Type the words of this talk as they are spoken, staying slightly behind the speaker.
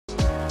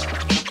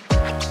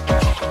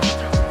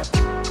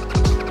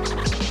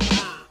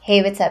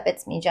Hey, what's up?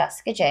 It's me,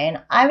 Jessica J, and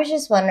I was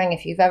just wondering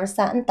if you've ever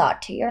sat and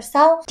thought to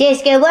yourself,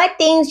 Jessica, what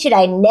things should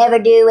I never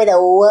do with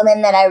a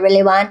woman that I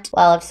really want?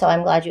 Well, if so,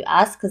 I'm glad you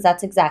asked, because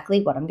that's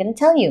exactly what I'm going to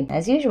tell you,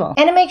 as usual.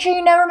 And to make sure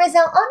you never miss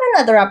out on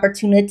another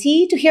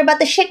opportunity to hear about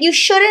the shit you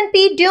shouldn't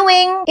be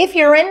doing if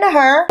you're into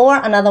her, or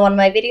another one of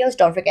my videos,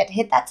 don't forget to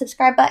hit that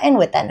subscribe button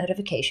with that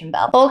notification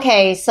bell.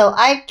 Okay, so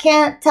I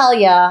can't tell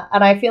ya,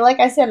 and I feel like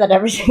I say that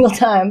every single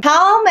time,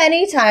 how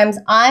many times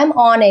I'm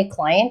on a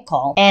client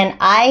call and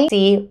I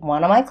see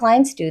one of my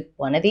clients do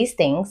one of these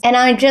things, and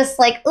I'm just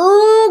like,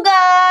 ooh,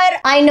 God,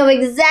 I know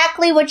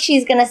exactly what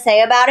she's gonna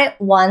say about it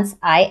once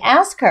I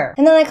ask her.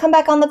 And then I come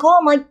back on the call,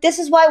 I'm like, this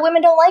is why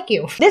women don't like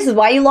you. This is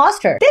why you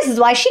lost her. This is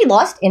why she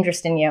lost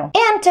interest in you.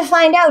 And to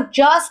find out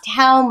just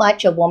how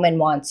much a woman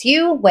wants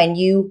you when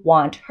you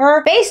want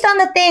her, based on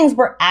the things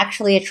we're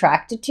actually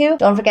attracted to,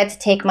 don't forget to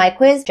take my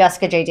quiz,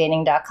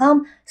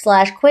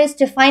 jessicajdating.com/quiz,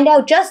 to find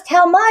out just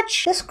how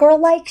much this girl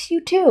likes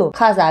you too.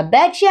 Cause I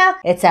bet ya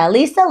it's at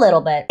least a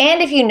little bit.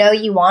 And if you know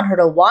you want her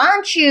to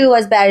want you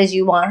as bad as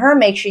you want her,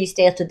 make sure you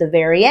stay to the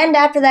very end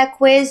after that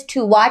quiz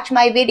to watch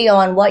my video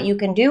on what you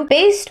can do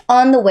based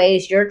on the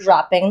ways you're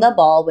dropping the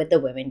ball with the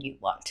women you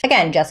want.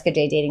 Again,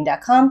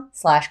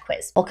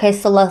 jessicajdating.com/quiz. Okay,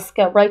 so let's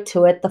get right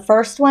to it. The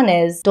first one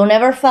is, don't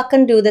ever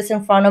fucking do this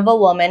in front of a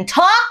woman.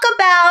 Talk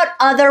about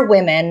other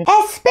women,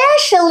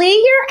 especially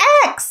your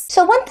ex.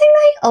 So one thing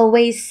I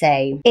always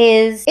say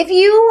is, if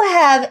you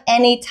have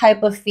any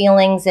type of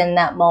feelings in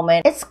that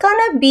moment, it's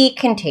gonna be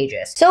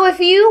contagious. So if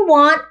you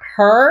want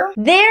her,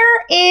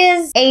 there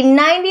is a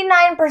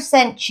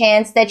 99%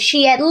 chance that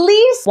she at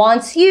least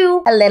wants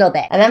you a little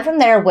bit. And then from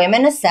there,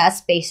 women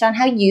assess based on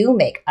how you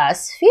make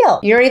us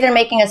feel. You're either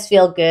making us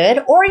feel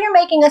good or you're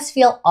making us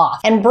feel off.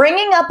 And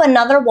bringing up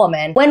another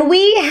woman when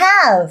we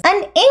have an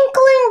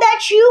inkling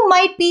that you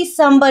might be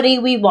somebody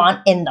we want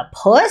in the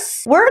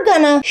puss, we're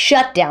gonna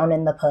shut down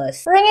in the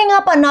puss. Bringing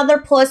up another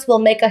puss will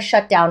make us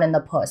shut down in the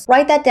puss.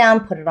 Write that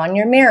down, put it on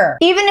your mirror.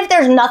 Even if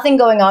there's nothing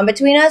going on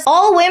between us,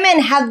 all women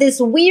have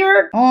this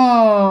weird,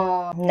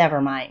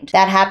 never mind.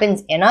 That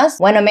happens in us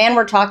when a man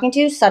we're talking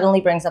to suddenly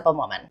brings up a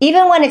woman.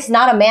 Even when it's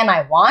not a man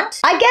I want,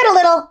 I get a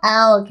little,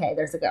 oh, okay,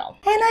 there's a girl.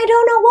 And I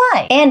don't know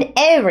why. And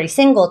every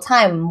single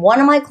time one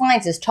of my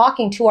clients is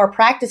talking to our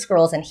practice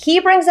girls and he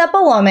brings up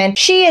a woman,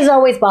 she is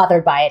always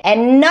bothered by it.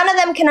 And none of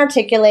them can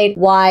articulate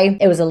why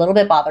it was a little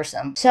bit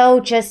bothersome. So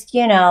just,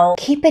 you know,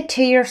 keep it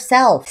to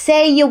yourself.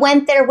 Say you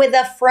went there with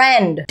a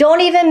friend.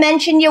 Don't even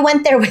mention you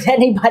went there with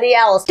anybody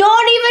else.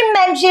 Don't even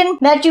mention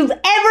that you've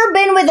ever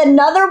been with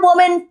another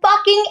woman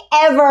fucking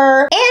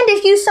ever. And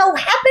if you so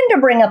happen to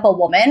bring up a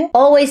woman,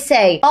 always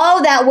say,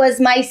 oh, that was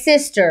my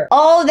sister.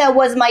 Oh, that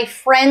was my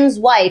friend's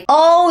wife.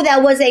 Oh,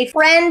 that was a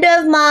friend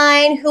of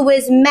mine who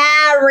is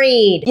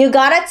married. You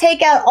gotta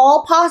take out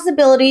all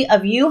possibility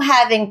of you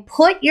having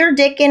put your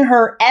dick in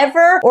her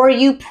ever, or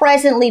you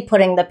presently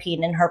putting the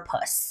peen in her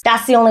puss.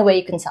 That's the only way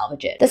you can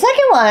salvage it. The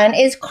second one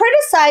is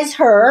criticize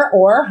her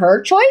or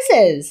her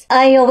choices.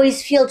 I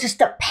always feel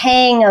just a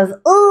pang of,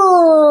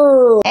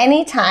 ooh,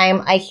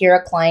 anytime I hear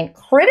a client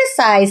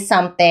criticize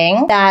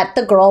something that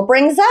the girl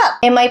brings up.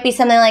 It might be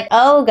something like,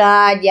 oh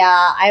God,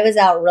 yeah, I was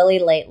out really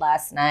late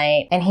last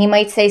night. And he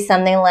might say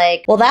something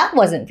like, well, that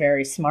wasn't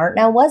very smart,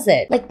 now was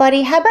it? Like,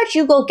 buddy, how about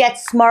you go get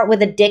smart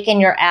with a dick in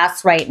your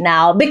ass right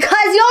now,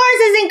 because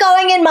yours isn't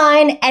going in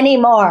mine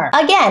anymore.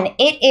 Again,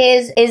 it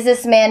is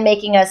this man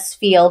making us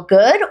feel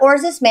good, or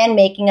is this man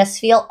making us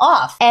feel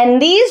off?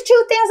 And these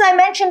two things I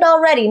mentioned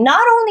already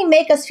not only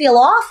make us feel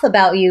off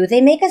about you,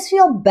 they make us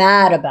feel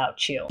bad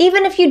about you.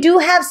 Even if you do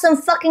have some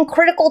fucking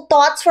critical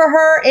thoughts for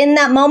her in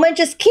that moment,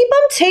 just keep them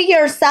to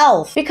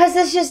yourself, because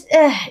it's just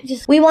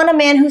we want a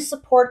man who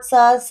supports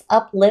us,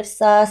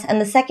 uplifts us,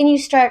 and the second you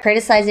start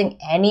criticizing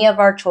any of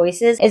our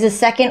choices is the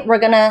second we're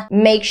gonna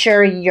make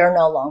sure you're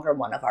no longer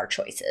one of our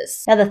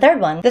choices. Now the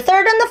third and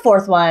the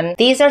fourth one,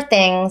 these are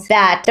things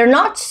that they're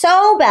not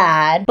so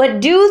bad, but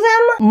do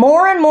them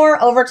more and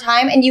more over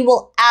time and you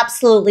will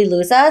absolutely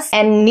lose us,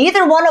 and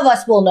neither one of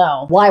us will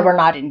know why we're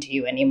not into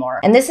you anymore.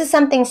 And this is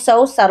something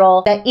so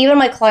subtle that even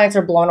my clients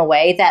are blown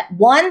away that,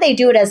 one, they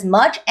do it as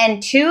much,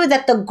 and two,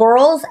 that the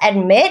girls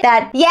admit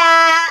that, yeah,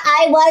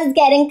 I was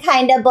getting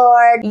kind of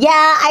bored.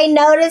 Yeah, I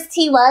noticed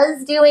he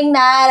was doing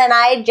that and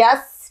I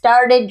just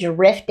started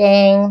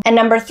drifting. And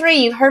number three,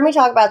 you've heard me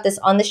talk about this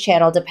on this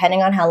channel,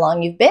 depending on how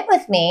long you've been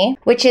with me,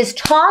 which is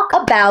talk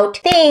about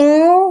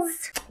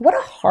things, what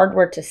a hard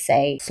word to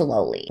say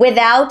slowly,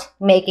 without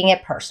making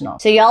it personal.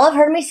 So y'all have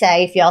heard me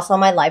say, if y'all saw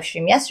my live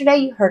stream yesterday,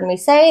 you heard me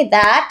say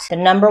that the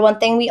number one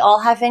thing we all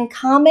have in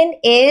common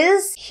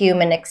is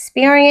human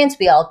experience.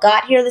 We all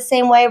got here the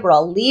same way. We're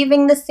all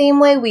leaving the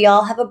same way. We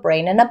all have a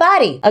brain and a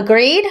body.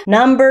 Agreed?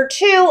 Number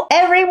two,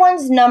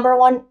 everyone's number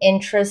one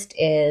interest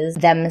is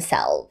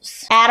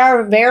themselves. at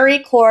our very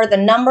core, the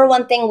number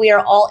one thing we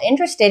are all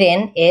interested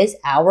in is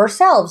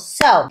ourselves.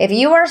 So if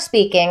you are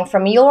speaking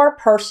from your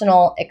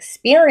personal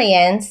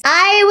experience,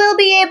 I will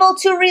be able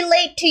to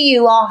relate to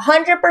you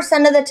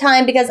 100% of the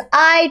time because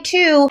I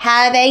too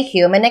have a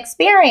human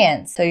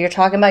experience. So you're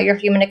talking about your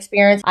human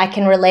experience. I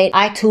can relate.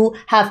 I too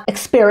have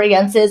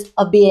experiences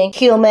of being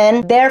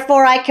human.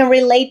 Therefore, I can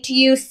relate to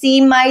you,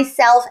 see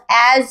myself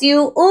as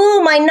you.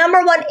 Ooh, my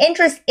number one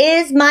interest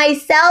is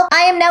myself.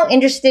 I am now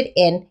interested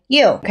in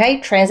you. Okay,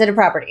 transitive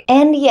property.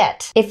 And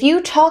yet, if you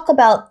talk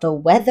about the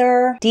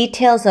weather,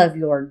 details of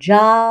your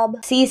job,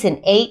 season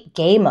 8,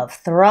 Game of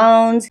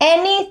Thrones,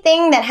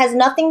 anything that has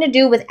nothing to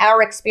do with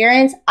our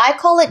experience, I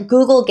call it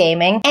Google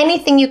gaming.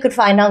 Anything you could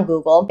find on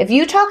Google. If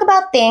you talk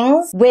about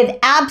things with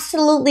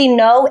absolutely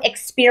no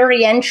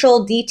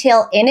experiential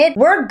detail in it,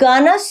 we're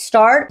gonna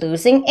start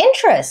losing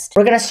interest.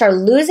 We're gonna start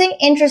losing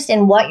interest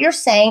in what you're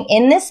saying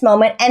in this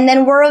moment, and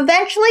then we're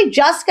eventually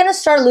just gonna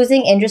start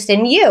losing interest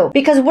in you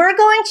because we're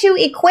going to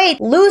equate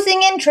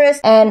losing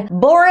interest and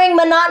boring,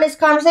 monotonous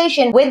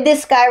conversation with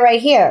this guy right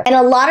here. And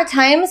a lot of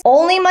times,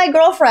 only my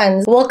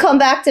girlfriends will come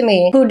back to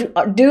me who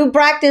do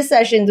practice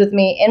sessions with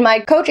me in my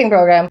coaching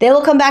program. They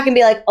will come back and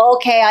be like,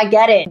 okay, I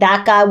get it.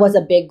 That guy was a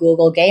big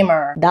Google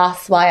gamer.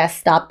 That's why I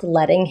stopped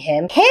letting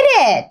him hit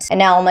it. And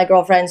now all my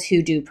girlfriends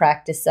who do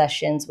practice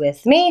sessions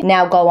with me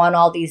now go on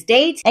all these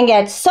dates and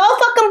get so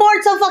fucking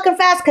bored so fucking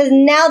fast because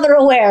now they're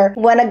aware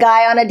when a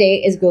guy on a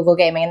date is Google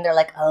gaming and they're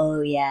like, oh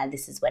yeah,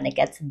 this is when it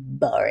gets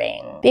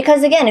boring.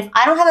 Because again, if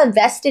I don't have a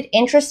vested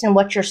interest in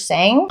what you're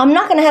saying, I'm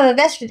not going to have a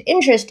vested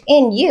interest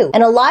in you.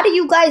 And a lot of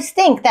you guys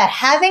think that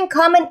having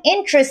common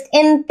interest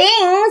in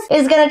things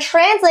is going to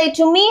translate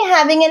to me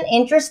having an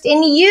interest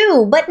in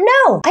you. But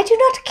no, I do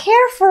not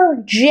care for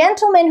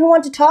gentlemen who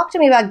want to talk to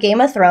me about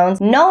Game of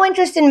Thrones. No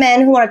interest in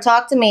men who want to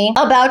talk to me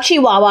about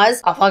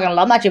chihuahuas. I fucking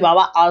love my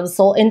chihuahua. I'm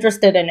so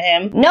interested in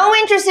him. No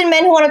interest in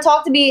men who want to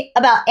talk to me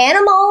about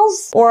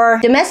animals or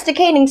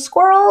domesticating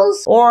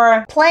squirrels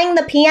or playing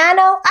the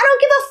piano. I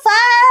don't give a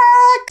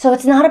fuck. So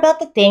it's not about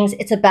the things,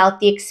 it's about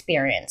the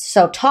experience.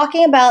 So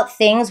talking about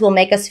things will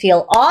make us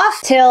feel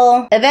off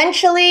till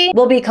eventually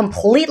we'll be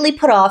completely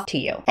put off to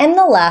you. And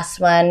the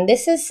last one,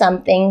 this is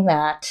something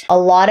that a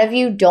lot of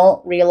you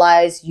don't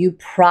realize you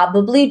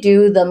probably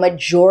do the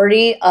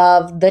majority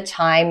of the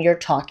time you're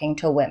talking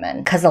to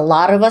women. Because a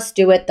lot of us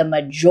do it the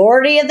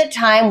majority of the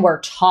time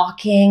we're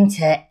talking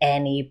to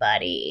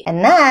anybody.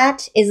 And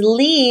that is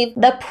leave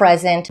the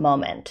present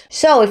moment.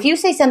 So if you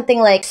say something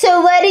like,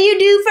 so what do you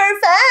do for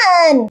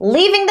fun?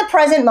 Leaving the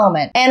present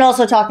moment and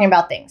also talking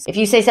about things. If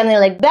you say something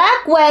like,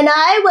 back when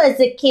I was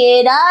a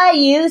kid, I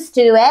used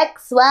to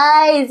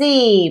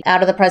XYZ,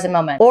 out of the present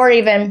moment. Or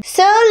even,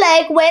 so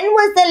like, when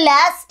was the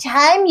last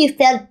time you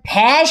felt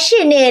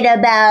passionate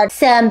about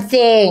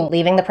something?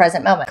 Leaving the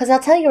present moment. Because I'll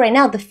tell you right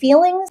now, the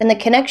feelings and the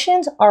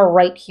connections are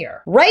right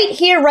here. Right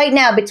here, right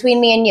now,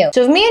 between me and you.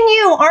 So if me and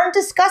you aren't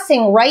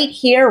discussing right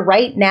here,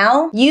 right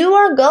now, you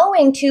are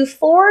going to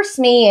force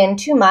me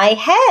into my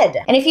head.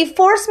 And if you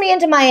force me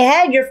into my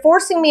head, you're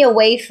forcing me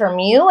away from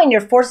you and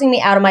you're forcing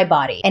me out of my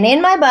body. And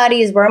in my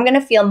body is where I'm going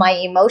to feel my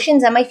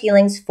emotions and my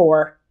feelings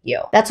for you.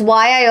 That's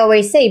why I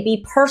always say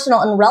be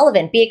personal and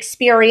relevant, be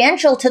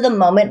experiential to the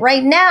moment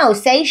right now.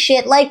 Say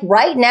shit like,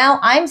 right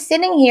now I'm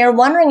sitting here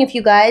wondering if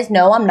you guys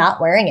know I'm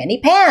not wearing any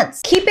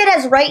pants. Keep it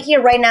as right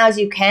here, right now as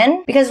you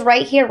can, because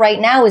right here, right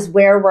now is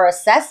where we're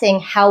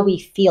assessing how we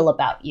feel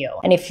about you.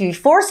 And if you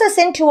force us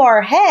into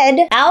our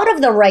head out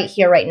of the right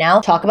here, right now,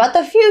 talk about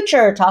the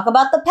future, talk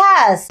about the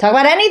past, talk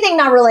about anything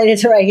not related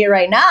to right here,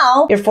 right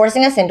now, you're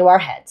forcing us into our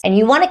heads. And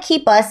you want to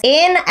keep us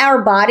in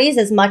our bodies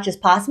as much as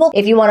possible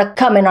if you want to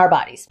come in our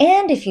bodies.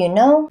 And if you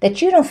know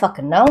that you don't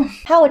fucking know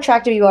how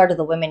attractive you are to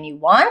the women you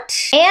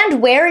want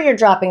and where you're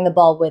dropping the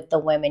ball with the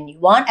women you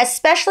want,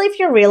 especially if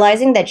you're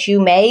realizing that you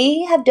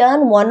may have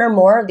done one or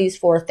more of these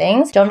 4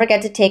 things, don't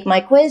forget to take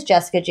my quiz,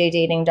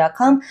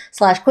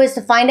 jessicajdating.com/quiz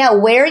to find out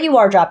where you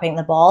are dropping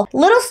the ball.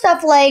 Little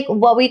stuff like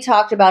what we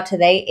talked about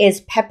today is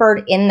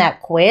peppered in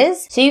that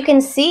quiz so you can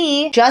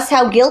see just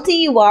how guilty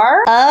you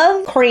are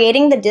of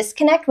creating the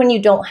disconnect when you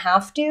don't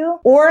have to,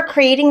 or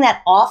creating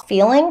that off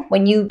feeling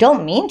when you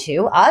don't mean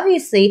to,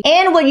 obviously,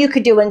 and what you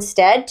could do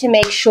instead to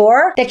make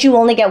sure that you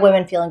only get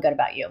women feeling good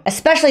about you,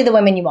 especially the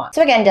women you want.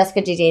 So again,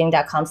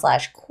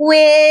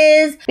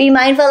 jessicajdating.com/quiz. Be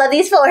mindful of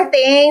these 4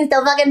 things.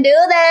 Don't fucking do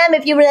them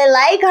if you really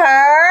like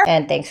her.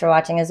 And thanks for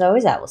watching as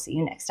always. I will see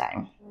you next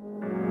time.